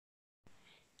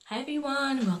Hi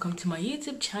everyone, welcome to my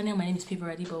YouTube channel. My name is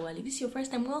Favour Adebowale. If this is your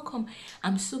first time, welcome.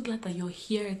 I'm so glad that you're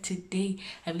here today.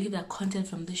 I believe that content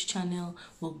from this channel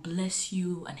will bless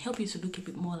you and help you to look a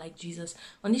bit more like Jesus.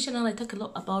 On this channel, I talk a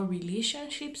lot about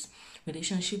relationships,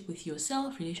 relationship with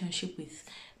yourself, relationship with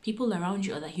people around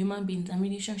you, other human beings, and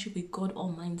relationship with God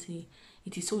Almighty.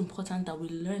 It is so important that we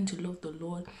learn to love the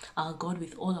Lord, our God,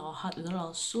 with all our heart, with all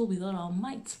our soul, with all our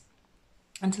might,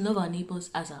 and to love our neighbors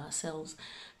as ourselves.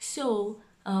 So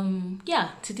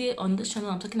today on this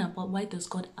channel I'm talking about why does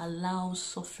God allow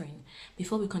suffering.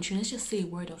 Before we continue, let's just say a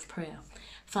word of prayer.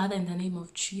 Father, in the name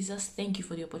of Jesus, thank you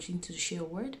for the opportunity to share a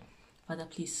word. Father,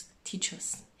 please teach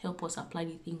us, help us apply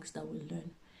the things that we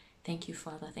learn. Thank you,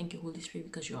 Father. Thank you, Holy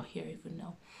Spirit, because you are here even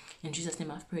now. In Jesus'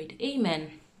 name I've prayed, amen.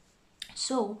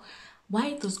 So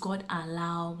why does God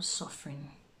allow suffering?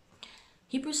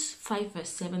 Hebrews 5 verse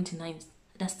 7 to 9,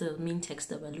 that's the main text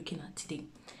that we're looking at today.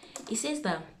 It says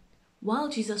that while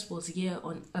Jesus was here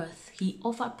on earth, he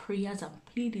offered prayers and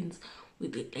pleadings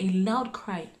with a loud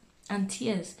cry and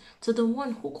tears to the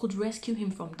one who could rescue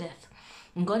him from death.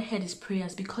 And God heard his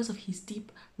prayers because of his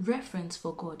deep reverence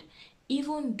for God.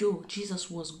 Even though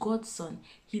Jesus was God's son,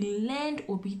 he learned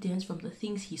obedience from the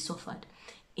things he suffered.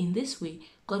 In this way,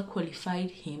 God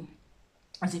qualified him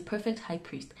as a perfect high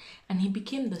priest, and he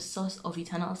became the source of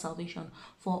eternal salvation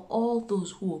for all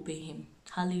those who obey him.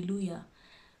 Hallelujah.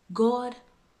 God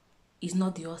is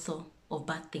not the author of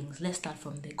bad things. Let's start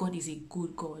from there. God is a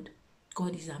good God.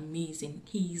 God is amazing.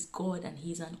 He is God and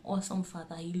he is an awesome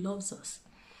Father. He loves us.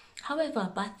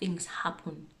 However, bad things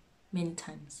happen many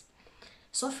times.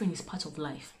 Suffering is part of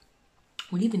life.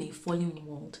 We live in a fallen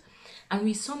world and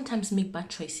we sometimes make bad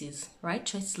choices, right?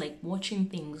 Choices like watching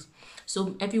things.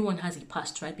 So everyone has a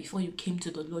past, right? Before you came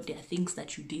to the Lord, there are things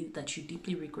that you did that you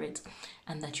deeply regret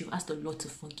and that you've asked the Lord to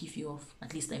forgive you of.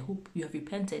 At least I hope you have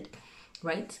repented,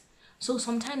 right? So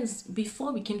sometimes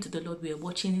before we came to the Lord, we were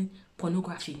watching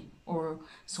pornography, or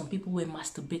some people were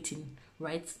masturbating,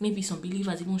 right? Maybe some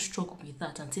believers even struggle with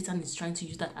that, and Satan is trying to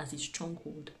use that as a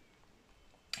stronghold.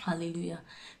 Hallelujah.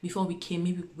 Before we came,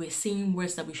 maybe we were saying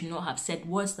words that we should not have said,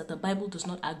 words that the Bible does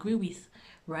not agree with,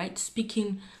 right?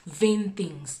 Speaking vain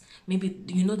things. Maybe,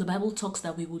 the Bible talks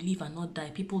that we will live and not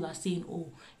die. People are saying,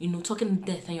 talking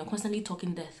death, and you're constantly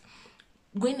talking death,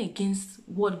 going against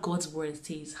what God's word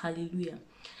says. Hallelujah.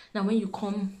 Now, when you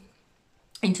come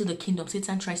into the kingdom,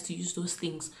 Satan tries to use those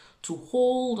things to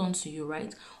hold on to you,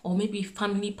 right? Or maybe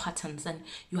family patterns, and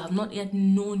you have not yet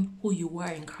known who you were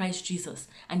in Christ Jesus,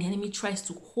 and the enemy tries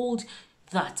to hold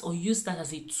that or use that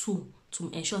as a tool to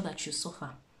ensure that you suffer.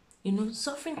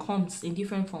 Suffering comes in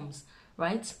different forms,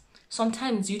 right?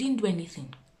 Sometimes you didn't do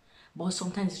anything, but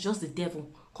sometimes it's just the devil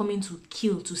coming to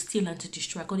kill, to steal, and to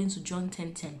destroy, according to John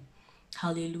 10:10.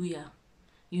 Hallelujah.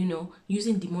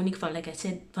 Using demonic, like I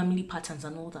said, family patterns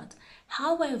and all that.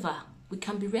 However, we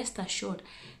can be rest assured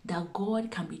that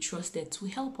God can be trusted to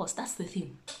help us. That's the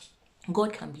thing.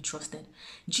 God can be trusted.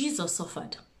 Jesus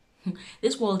suffered.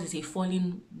 This world is a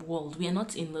fallen world. We are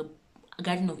not in the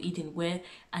Garden of Eden where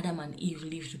Adam and Eve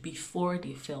lived before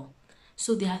they fell.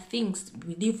 So there are things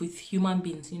we live with human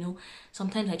beings,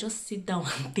 Sometimes I just sit down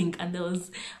and think, and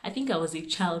I think I was a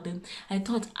child and I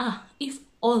thought, if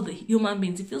all the human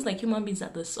beings, it feels like human beings are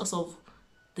the source of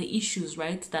the issues,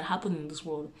 right, that happen in this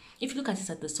world. If you look at it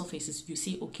at the surface, you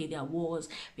see, okay, there are wars,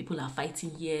 people are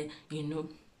fighting here, the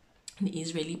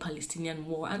Israeli-Palestinian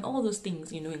war and all those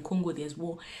things, in Congo there's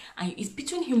war, and it's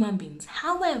between human beings.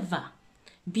 However,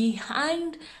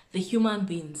 behind the human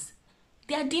beings,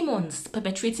 there are demons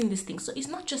perpetrating these things. So it's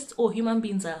not just, human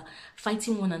beings are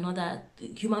fighting one another,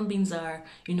 human beings are,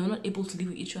 not able to live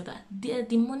with each other. They are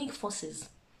demonic forces.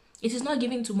 It is not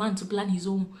given to man to plan his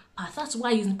own path. That's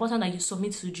why it's important that you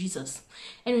submit to Jesus.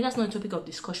 Anyway, that's not a topic of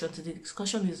discussion today. The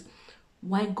discussion is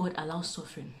why God allows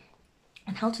suffering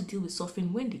and how to deal with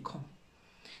suffering when they come.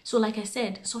 So like I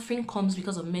said, suffering comes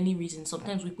because of many reasons.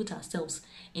 Sometimes we put ourselves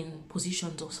in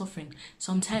positions of suffering.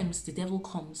 Sometimes the devil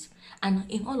comes. And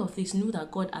in all of this, know that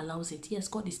God allows it. Yes,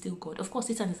 God is still God. Of course,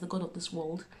 Satan is the God of this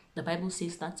world. The Bible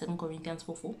says that, 2 Corinthians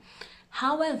 4:4.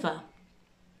 However,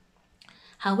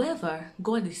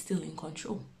 God is still in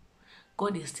control.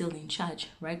 God is still in charge,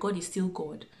 right? God is still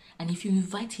God. And if you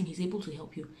invite him, he's able to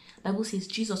help you. The Bible says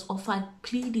Jesus offered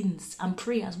pleadings and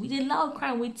prayers with a loud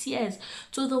cry and with tears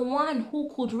to the one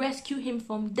who could rescue him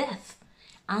from death.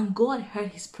 And God heard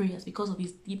his prayers because of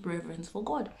his deep reverence for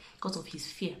God, because of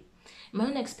his fear. In my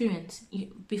own experience,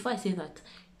 before I say that,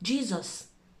 Jesus,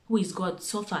 who is God,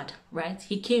 suffered, right?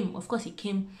 He came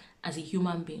as a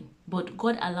human being, but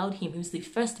God allowed him. He was the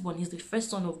firstborn. He's the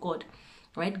first son of God,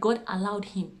 right? God allowed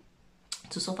him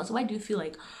to suffer. So why do you feel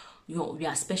like you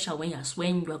are special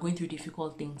when you are going through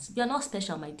difficult things. You are not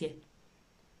special, my dear.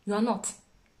 You are not.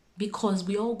 Because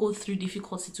we all go through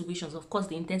difficult situations. Of course,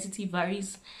 the intensity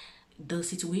varies, the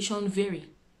situation vary,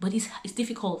 but it's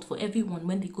difficult for everyone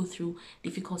when they go through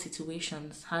difficult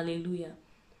situations. Hallelujah.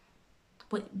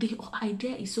 But the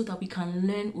idea is so that we can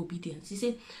learn obedience. You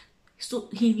see, so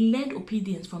he learned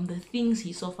obedience from the things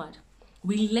he suffered.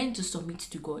 We learn to submit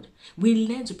to God. We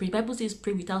learn to pray. The Bible says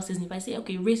pray without ceasing. If I say,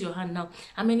 okay, raise your hand now,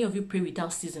 how many of you pray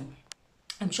without ceasing?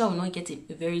 I'm sure I will not get a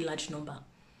very large number.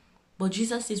 But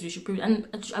Jesus says we should pray. And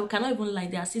I cannot even lie.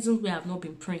 There are seasons where I have not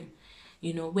been praying.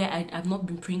 Where I've not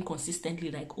been praying consistently,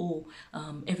 like,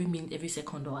 every minute, every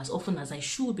second, or as often as I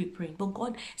should be praying. But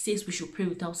God says we should pray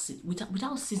without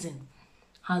ceasing.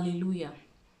 Hallelujah.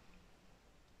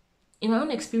 In my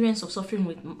own experience of suffering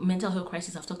with mental health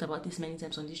crisis, I've talked about this many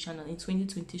times on this channel. In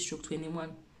 2020-21,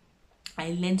 I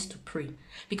learned to pray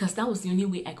because that was the only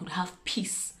way I could have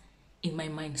peace in my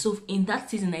mind. So in that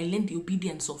season, I learned the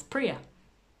obedience of prayer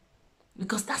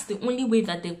because that's the only way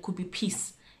that there could be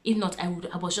peace. If not,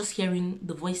 I was just hearing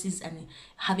the voices and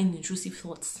having intrusive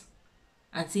thoughts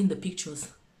and seeing the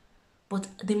pictures. But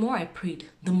the more I prayed,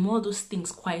 the more those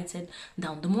things quieted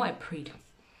down, the more I prayed.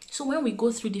 So when we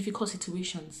go through difficult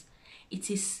situations, it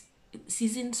is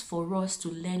seasons for us to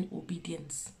learn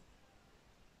obedience.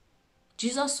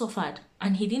 Jesus suffered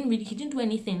and he didn't do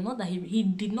anything. Not that he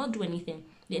did not do anything.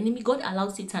 The enemy, God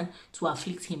allowed Satan to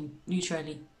afflict him,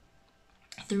 literally,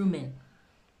 through men.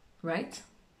 Right?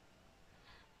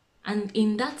 And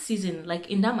in that season, like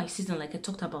my season, like I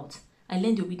talked about, I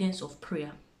learned the obedience of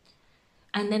prayer.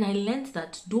 And then I learned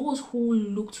that those who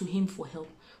look to him for help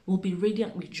will be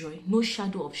radiant with joy. No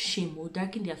shadow of shame will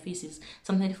darken their faces.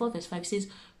 Psalm 94 verse 5 says,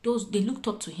 they looked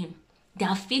up to him.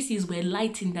 Their faces were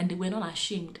lightened and they were not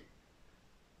ashamed.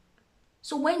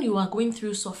 So when you are going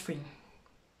through suffering,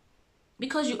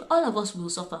 because all of us will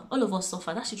suffer. All of us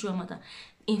suffer. That's the truth of the matter.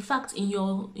 In fact,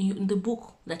 in the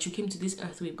book that you came to this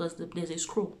earth with, because there's a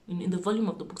scroll in the volume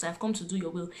of the books, I have come to do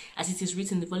your will as it is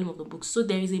written in the volume of the books. So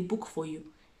there is a book for you.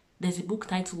 There's a book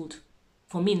titled,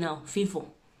 for me now, Favour,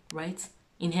 right?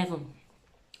 In heaven.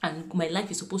 And my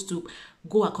life is supposed to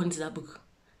go according to that book.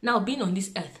 Now, being on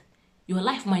this earth, your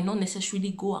life might not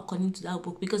necessarily go according to that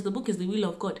book because the book is the will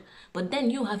of God. But then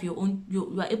you have your own,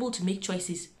 you are able to make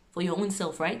choices for your own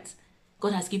self, right?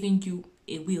 God has given you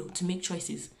a will to make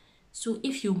choices. So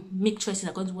if you make choices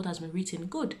according to what has been written,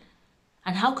 good.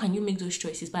 And how can you make those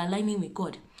choices? By aligning with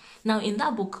God. Now, in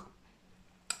that book,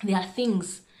 there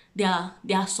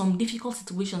are some difficult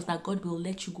situations that God will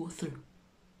let you go through,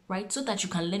 right? So that you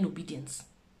can learn obedience.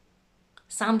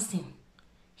 Samson,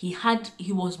 he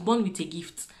was born with a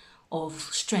gift of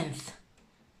strength,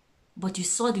 but you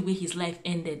saw the way his life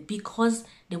ended because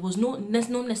there was not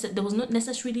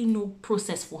necessarily no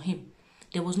process for him.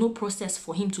 There was no process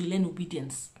for him to learn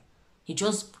obedience. He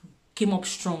just came up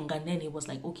strong and then he was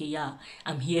like, okay, yeah,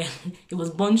 I'm here. He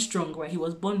was born strong, right? He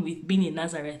was born with being in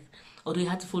Nazareth, although he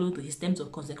had to follow his terms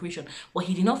of consecration. But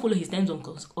he did not follow his terms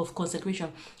of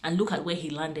consecration, and look at where he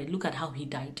landed. Look at how he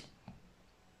died.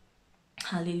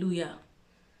 Hallelujah.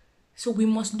 So we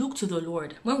must look to the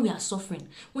Lord when we are suffering,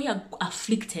 when you are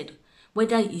afflicted,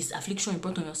 whether it's affliction you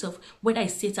brought on yourself, whether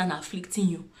it's Satan afflicting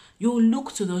you, you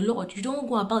look to the Lord. You don't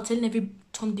go about telling every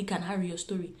Tom, Dick, and Harry your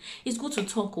story. It's good to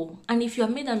talk, and if you are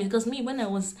made of it, because me, when I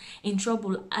was in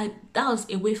trouble, that was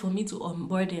a way for me to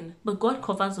unburden. But God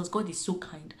covers us. God is so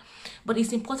kind. But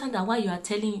it's important that while you are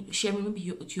sharing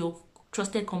maybe your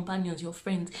trusted companions, your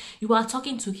friends, you are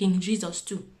talking to King Jesus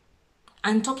too.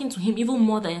 And talking to him even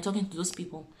more than you're talking to those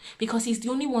people. Because he's the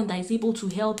only one that is able to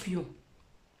help you.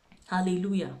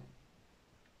 Hallelujah.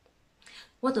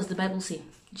 What does the Bible say?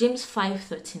 James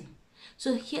 5:13.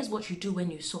 So here's what you do when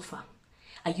you suffer.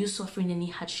 Are you suffering any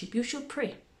hardship? You should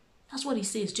pray. That's what he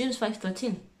says. James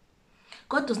 5:13.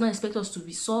 God does not expect us to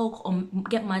be sulk or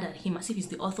get mad at him as if he's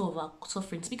the author of our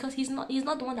sufferings. Because he's not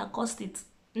the one that caused it.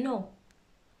 No.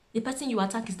 The person you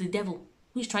attack is the devil,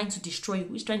 who is trying to destroy you,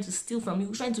 who is trying to steal from you,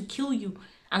 who is trying to kill you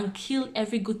and kill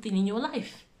every good thing in your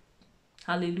life.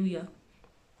 Hallelujah.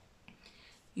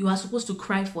 You are supposed to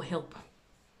cry for help.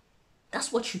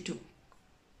 That's what you do.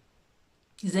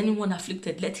 Is anyone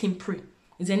afflicted? Let him pray.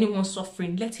 Is anyone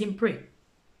suffering? Let him pray.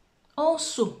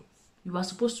 Also, you are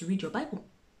supposed to read your Bible.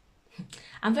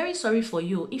 I'm very sorry for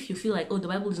you if you feel like, oh, the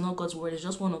Bible is not God's word, it's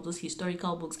just one of those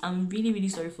historical books. I'm really, really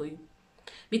sorry for you.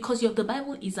 Because the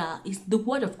Bible is the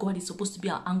word of God is supposed to be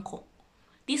our anchor.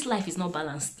 This life is not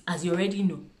balanced, as you already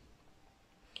know.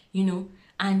 You know,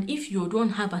 and if you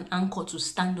don't have an anchor to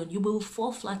stand on, you will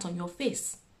fall flat on your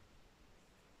face.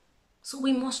 So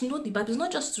we must know the Bible. It's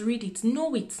not just to read it,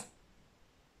 know it.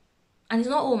 And it's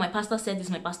not, oh, my pastor said this,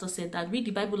 my pastor said that. Read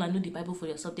the Bible and know the Bible for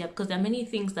yourself there, because there are many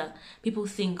things that people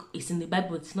think is in the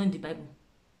Bible, it's not in the Bible.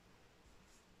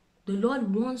 The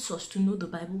Lord wants us to know the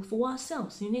Bible for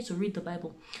ourselves. You need to read the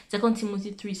Bible. 2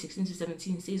 Timothy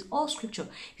 3:16-17 says, all scripture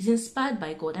is inspired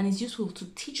by God and is useful to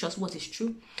teach us what is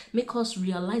true, make us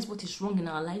realize what is wrong in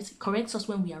our lives, corrects us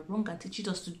when we are wrong, and teaches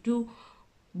us to do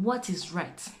what is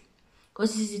right. God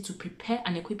is easy to prepare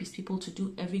and equip his people to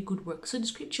do every good work. So the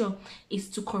scripture is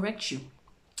to correct you.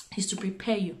 It's to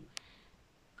prepare you.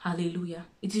 Hallelujah.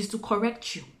 It is to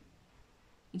correct you.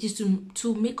 It is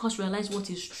to make us realize what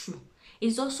is true.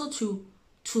 It's also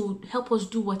to help us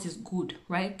do what is good,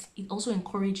 right? It also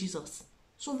encourages us.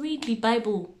 So read the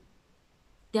Bible.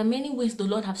 There are many ways the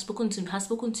Lord has spoken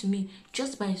to me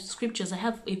just by scriptures. I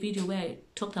have a video where I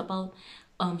talked about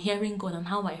hearing God and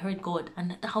how I heard God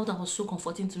and how that was so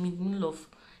comforting to me in the middle of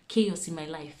chaos in my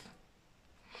life.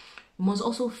 We must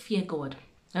also fear God.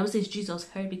 The Bible says Jesus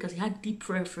heard because he had deep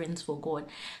reverence for God.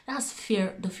 That's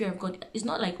fear, the fear of God. It's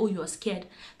not like, oh, you are scared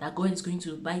that God is going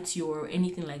to bite you or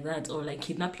anything like that, or like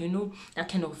kidnap you. No, that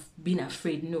kind of being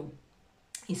afraid. No,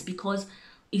 it's because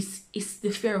it's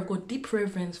the fear of God, deep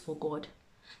reverence for God.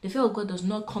 The fear of God does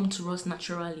not come to us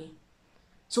naturally.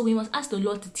 So we must ask the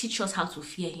Lord to teach us how to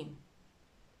fear him.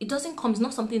 It doesn't come, it's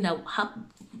not something that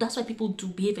that's why people do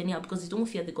behave anyhow, because they don't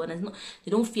fear the God, and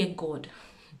they don't fear God.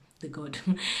 The God.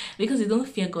 Because they don't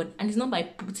fear God. And it's not by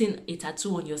putting a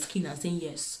tattoo on your skin and saying,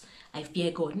 yes, I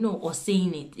fear God. No, or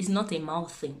saying it. It's not a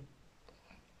mouth thing.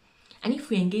 And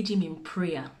if we engage him in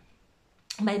prayer,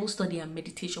 Bible study and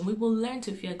meditation, we will learn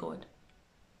to fear God.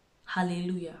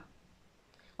 Hallelujah.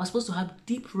 We're supposed to have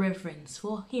deep reverence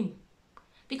for him.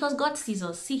 Because God sees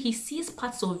us. See, he sees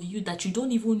parts of you that you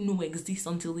don't even know exist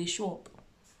until they show up.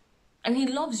 And he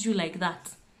loves you like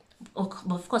that. But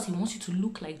of course, he wants you to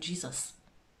look like Jesus.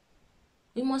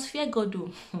 We must fear God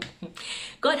though.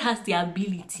 God has the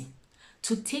ability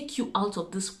to take you out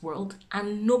of this world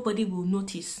and nobody will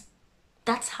notice.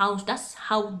 That's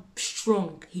how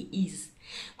strong he is.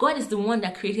 God is the one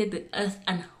that created the earth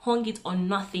and hung it on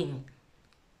nothing.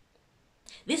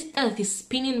 This earth is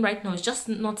spinning right now. It's just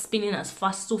not spinning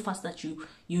so fast that you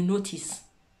notice.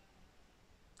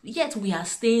 Yet we are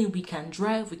staying, we can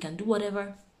drive, we can do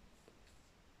whatever.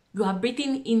 You are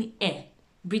breathing in air,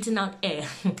 breathing out air.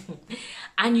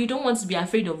 And you don't want to be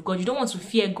afraid of God. You don't want to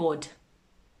fear God.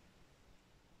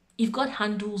 If God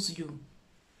handles you,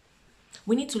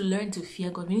 we need to learn to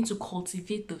fear God. We need to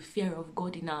cultivate the fear of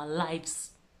God in our lives.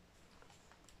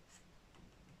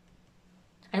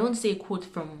 I want to say a quote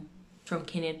from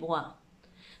Adebowale.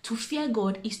 To fear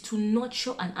God is to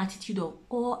nurture an attitude of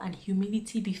awe and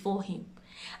humility before him,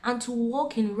 and to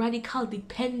walk in radical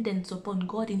dependence upon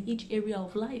God in each area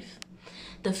of life.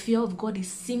 The fear of God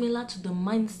is similar to the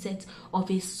mindset of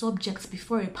a subject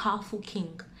before a powerful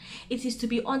king. It is to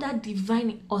be under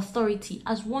divine authority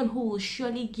as one who will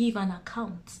surely give an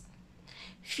account.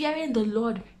 Fearing the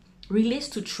Lord relates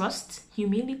to trust,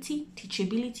 humility,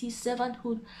 teachability,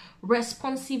 servanthood,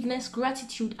 responsiveness,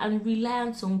 gratitude, and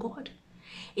reliance on God.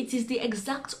 It is the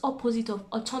exact opposite of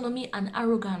autonomy and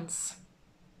arrogance.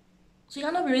 So you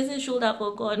cannot be raising shoulder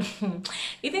for God.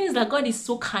 The thing is that God is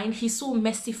so kind. He's so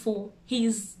merciful.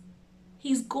 He's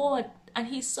God, and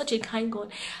he's such a kind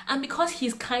God. And because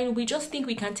he's kind, we just think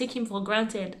we can take him for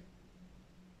granted.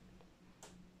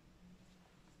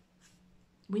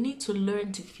 We need to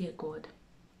learn to fear God.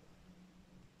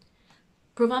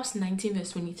 Proverbs 19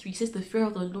 verse 23 says, the fear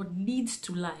of the Lord leads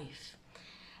to life,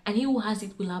 and he who has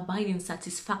it will abide in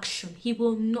satisfaction. He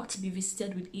will not be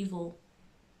visited with evil.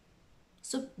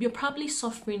 So you're probably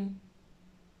suffering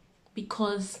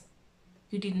because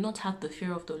you did not have the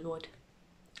fear of the Lord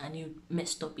and you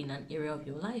messed up in an area of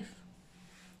your life.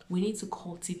 We need to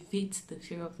cultivate the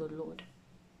fear of the Lord.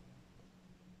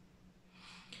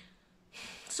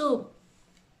 So,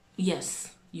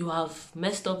 yes, you have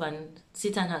messed up and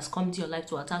Satan has come to your life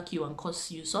to attack you and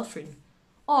cause you suffering.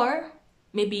 Or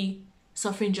maybe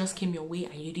suffering just came your way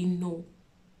and you didn't know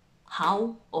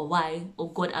how or why,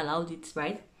 or God allowed it,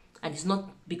 right? And it's not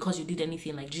because you did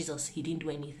anything like Jesus. He didn't do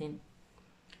anything.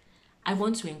 I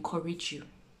want to encourage you.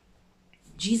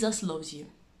 Jesus loves you.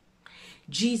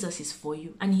 Jesus is for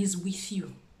you and he's with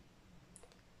you.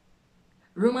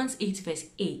 Romans 8 verse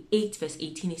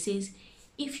 18, it says,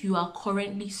 if you are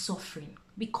currently suffering,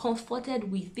 be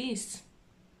comforted with this.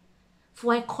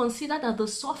 For I consider that the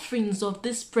sufferings of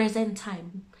this present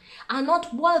time are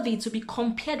not worthy to be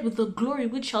compared with the glory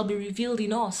which shall be revealed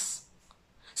in us.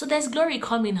 So there's glory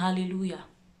coming, hallelujah.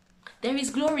 There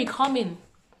is glory coming.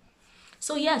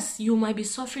 So yes, you might be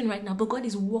suffering right now, but God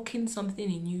is working something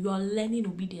in you. You are learning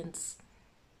obedience.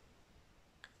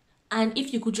 And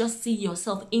if you could just see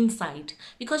yourself inside,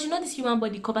 because you know this human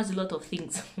body covers a lot of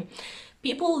things.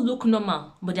 People look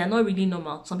normal, but they are not really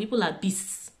normal. Some people are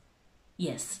beasts.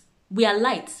 Yes. We are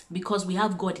light because we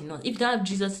have God in us. If you don't have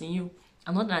Jesus in you,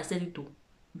 I'm not gonna say it too.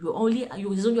 You are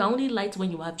only light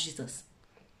when you have Jesus.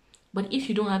 But if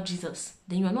you don't have Jesus,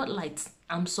 then you are not light.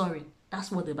 I'm sorry. That's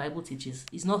what the Bible teaches.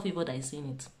 It's not Favour that is saying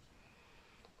it.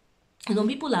 And some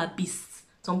people are beasts.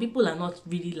 Some people are not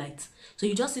really light. So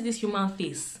you just see this human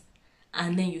face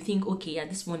and then you think, okay, yeah,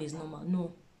 this one is normal.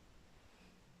 No.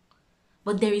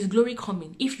 But there is glory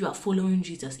coming if you are following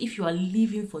Jesus, if you are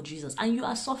living for Jesus and you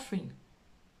are suffering.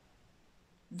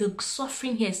 The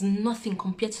suffering here is nothing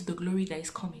compared to the glory that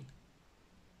is coming.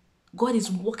 God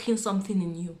is working something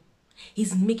in you.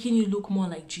 He's making you look more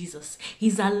like Jesus.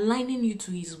 He's aligning you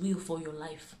to his will for your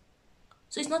life.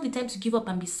 So it's not the time to give up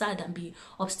and be sad and be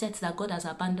upset that God has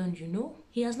abandoned you. No,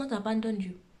 he has not abandoned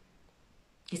you.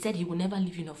 He said he will never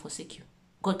leave you nor forsake you.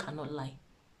 God cannot lie.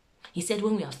 He said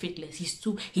when we are faithless,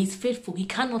 he's faithful. He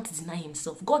cannot deny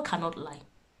himself. God cannot lie.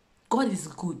 God is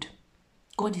good.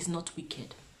 God is not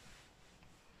wicked.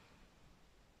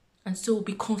 And so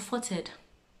be comforted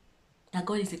that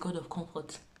God is a God of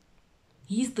comfort.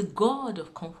 He is the God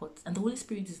of comfort and the Holy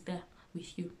Spirit is there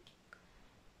with you.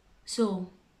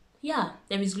 So, yeah,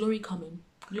 there is glory coming.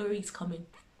 Glory is coming.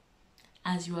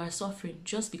 As you are suffering,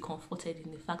 just be comforted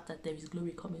in the fact that there is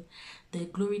glory coming. The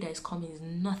glory that is coming is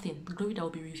nothing. The glory that will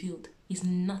be revealed is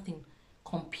nothing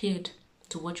compared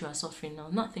to what you are suffering now.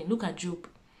 Nothing. Look at Job.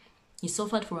 He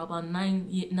suffered for about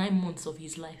 9 months of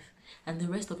his life, and the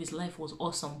rest of his life was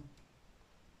awesome.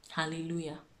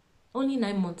 Hallelujah. Only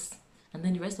 9 months. And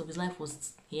then the rest of his life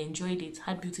was, he enjoyed it,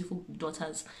 had beautiful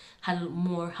daughters, had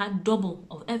double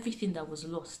of everything that was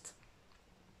lost.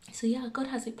 So yeah, God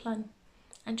has a plan.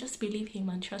 And just believe him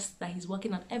and trust that he's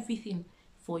working on everything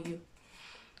for you.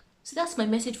 So that's my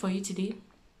message for you today.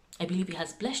 I believe it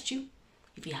has blessed you.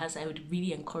 If it has, I would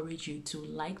really encourage you to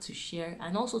like, to share,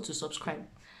 and also to subscribe.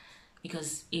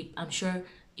 Because I'm sure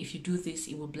if you do this,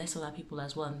 it will bless other people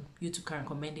as well. And YouTube can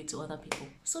recommend it to other people.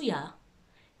 So yeah,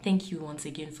 thank you once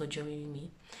again for joining me.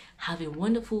 Have a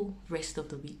wonderful rest of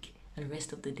the week and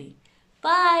rest of the day.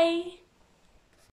 Bye!